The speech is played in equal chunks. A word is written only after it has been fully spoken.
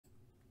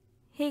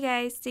Hey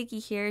guys, Sticky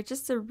here.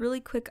 Just a really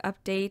quick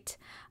update.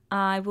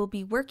 I will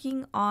be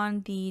working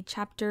on the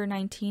chapter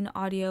 19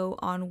 audio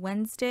on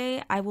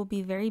Wednesday. I will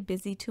be very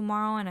busy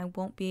tomorrow and I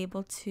won't be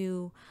able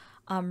to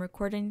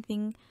record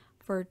anything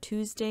for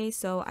Tuesday,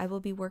 so I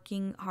will be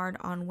working hard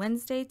on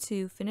Wednesday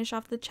to finish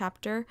off the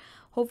chapter.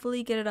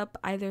 Hopefully get it up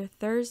either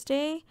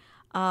Thursday,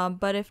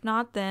 but if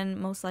not, then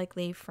most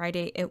likely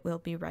Friday it will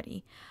be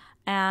ready.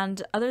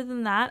 And other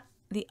than that,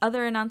 the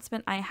other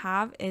announcement I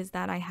have is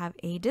that I have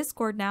a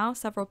Discord now.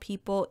 Several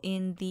people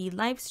in the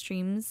live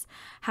streams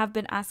have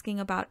been asking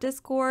about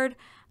Discord,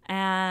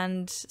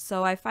 and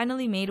so I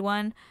finally made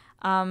one.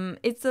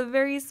 It's a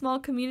very small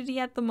community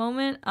at the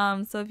moment,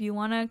 so if you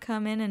want to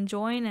come in and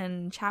join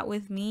and chat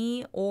with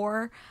me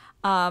or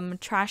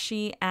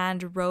Trashy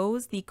and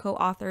Rose, the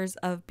co-authors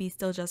of Be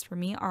Still Just For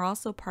Me, are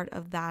also part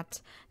of that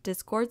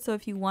Discord. So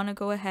if you want to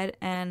go ahead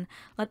and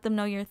let them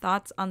know your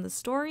thoughts on the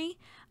story,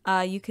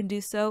 you can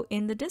do so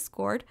in the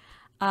Discord.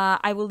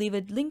 I will leave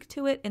a link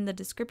to it in the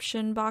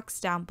description box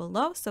down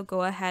below, so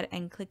go ahead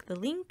and click the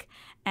link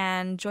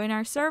and join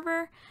our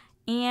server.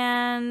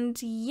 And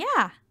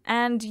yeah,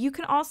 and you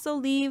can also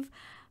leave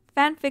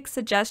fanfic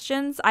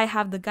suggestions. I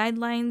have the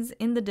guidelines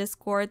in the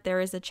Discord.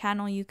 There is a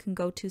channel you can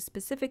go to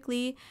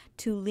specifically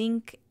to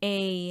link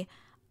a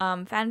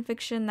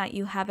fanfiction that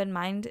you have in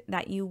mind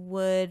that you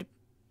would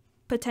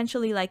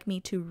potentially like me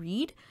to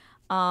read.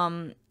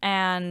 And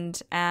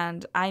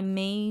I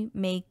may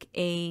make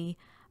a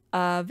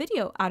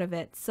video out of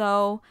it.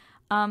 So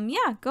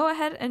yeah, go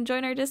ahead and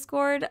join our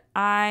Discord.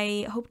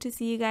 I hope to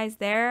see you guys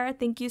there.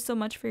 Thank you so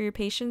much for your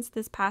patience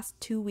this past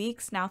 2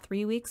 weeks, now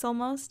 3 weeks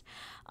almost.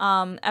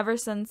 Ever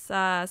since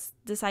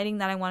deciding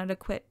that I wanted to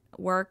quit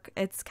work,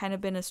 it's kind of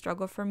been a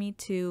struggle for me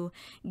to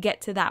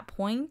get to that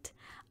point.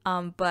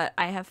 But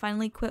I have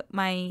finally quit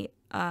my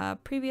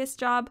previous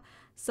job,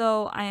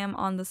 so I am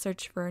on the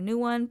search for a new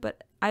one.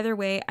 But either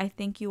way, I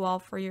thank you all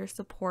for your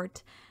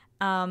support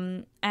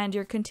and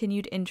your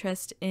continued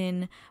interest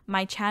in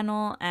my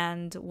channel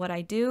and what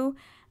I do,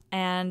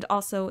 and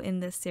also in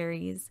this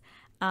series.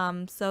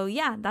 So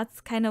yeah,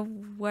 that's kind of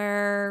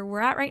where we're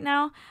at right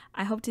now.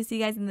 I hope to see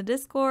you guys in the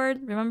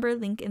Discord. Remember,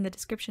 link in the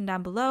description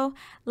down below.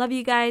 Love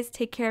you guys.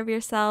 Take care of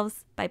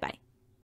yourselves. Bye bye.